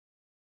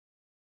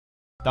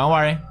Don't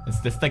worry, it's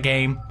just a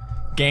game.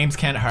 Games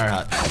can't hurt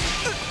us.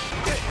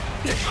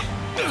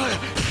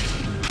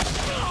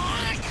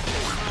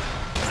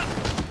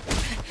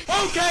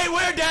 Okay,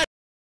 we're dead!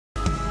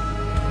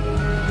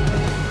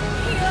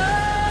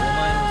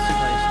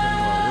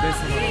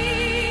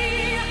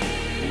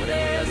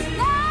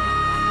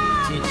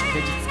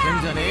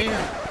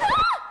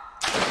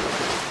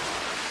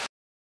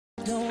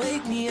 Don't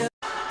wake me up.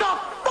 The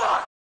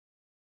fuck?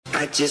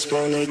 I just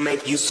wanna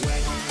make you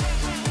sweat.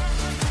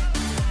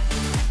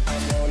 I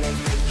wanna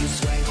make you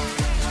sweat.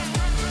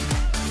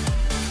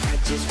 I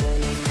just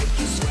wanna make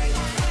you sweat.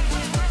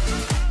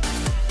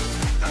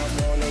 I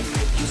wanna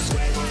make you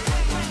sweat.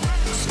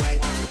 Sweat.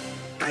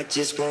 I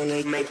just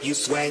wanna make you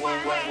sweat.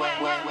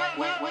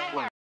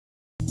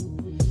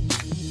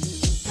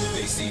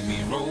 They see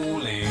me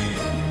rolling,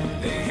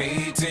 they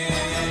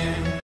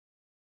hating.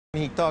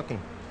 He talking.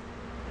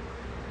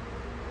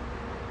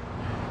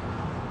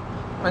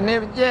 My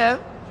name is Jeff.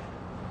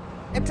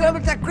 And tell me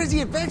about that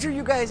crazy adventure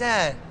you guys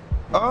had.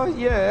 Oh,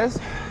 yes.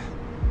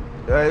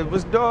 It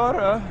was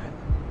Dora,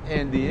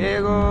 and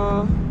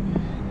Diego,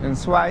 and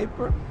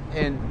Swiper,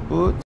 and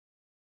Boots.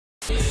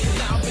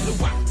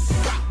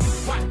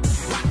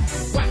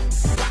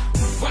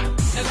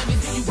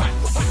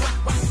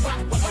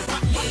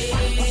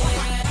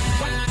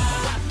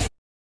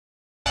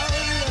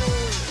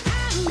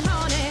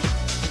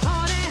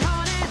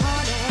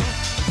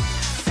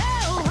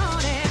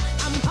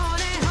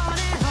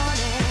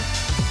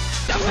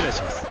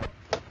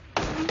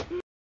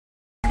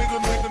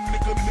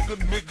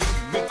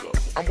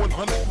 I'm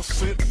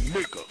 100%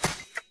 nigga.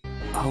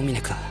 青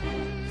峰君、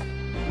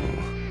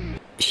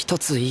一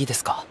ついいで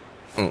すか?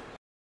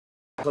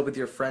 Club with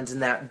your friends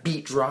and that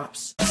beat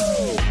drops.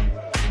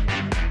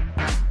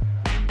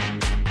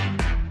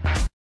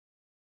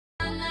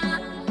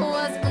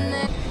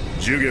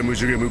 Jugem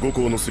 5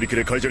校のすり切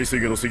れ、カイジャリ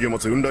水魚の水魚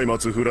松、雲来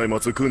松、風来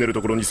松、クーネル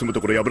ところに住む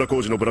ところ、やぶら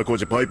工事のブラ工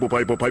事、パイポ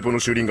の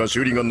シューリンガ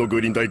ンのグ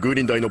ーリンダ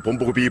イのポン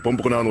ポコピーポン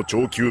ポコナーの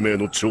超救命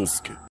の長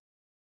介。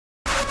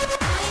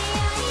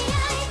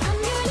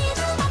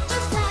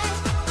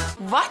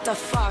What the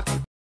fuck?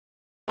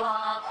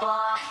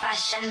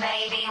 Fashion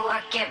baby,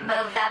 work it,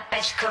 move that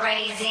bitch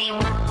crazy.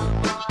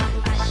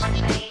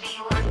 Fashion baby,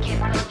 work it,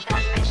 move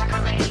that bitch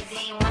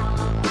crazy.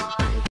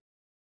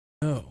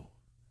 Oh,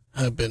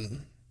 I've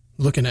been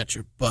looking at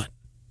your butt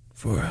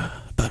for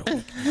about a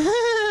week.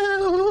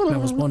 And I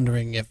was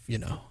wondering if, you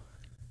know,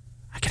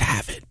 I could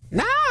have it.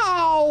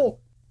 No!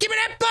 Give me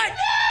that butt!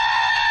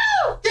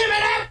 No! Give me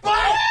that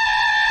butt!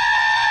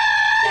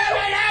 Give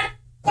me that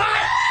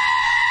butt!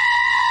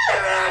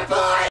 Give me that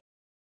butt!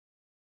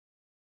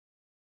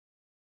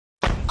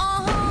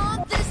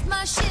 This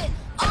my shit.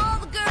 All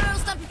the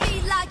girls stomp your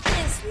feet like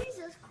this.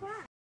 Jesus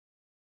Christ.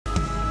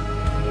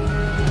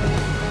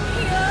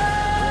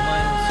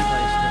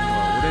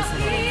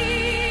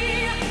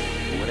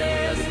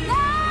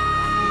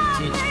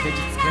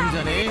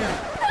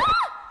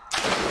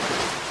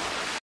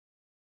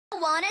 I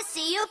wanna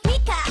see you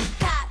peacock,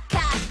 cock,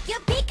 you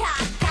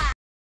peacock, cock.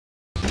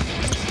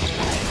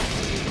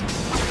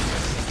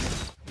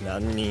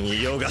 何人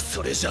いようが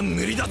それじゃ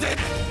無理だぜ。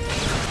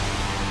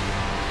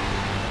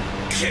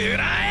食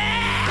らえ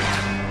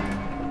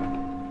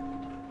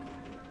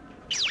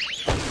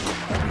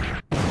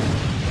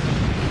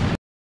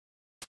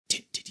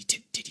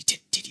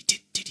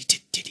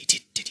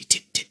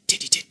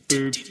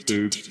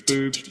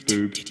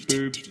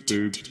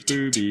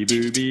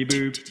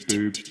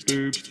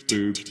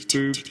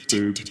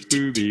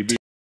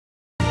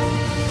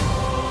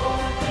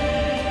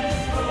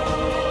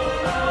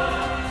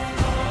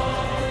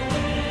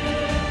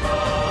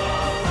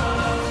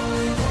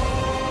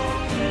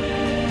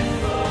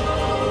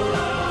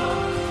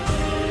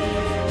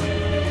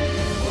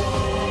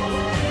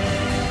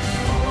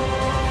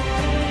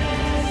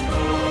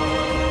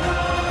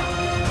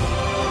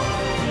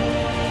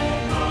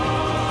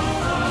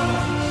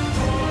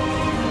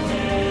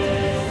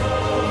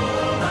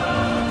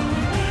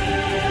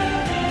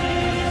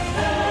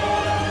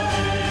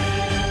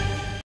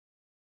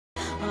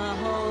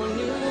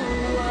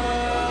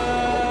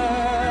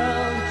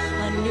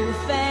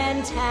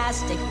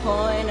Fantastic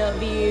point of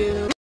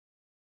view.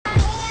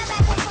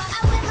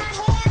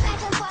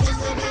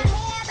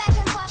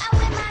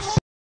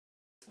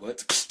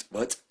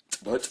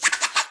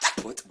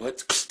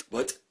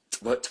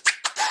 What?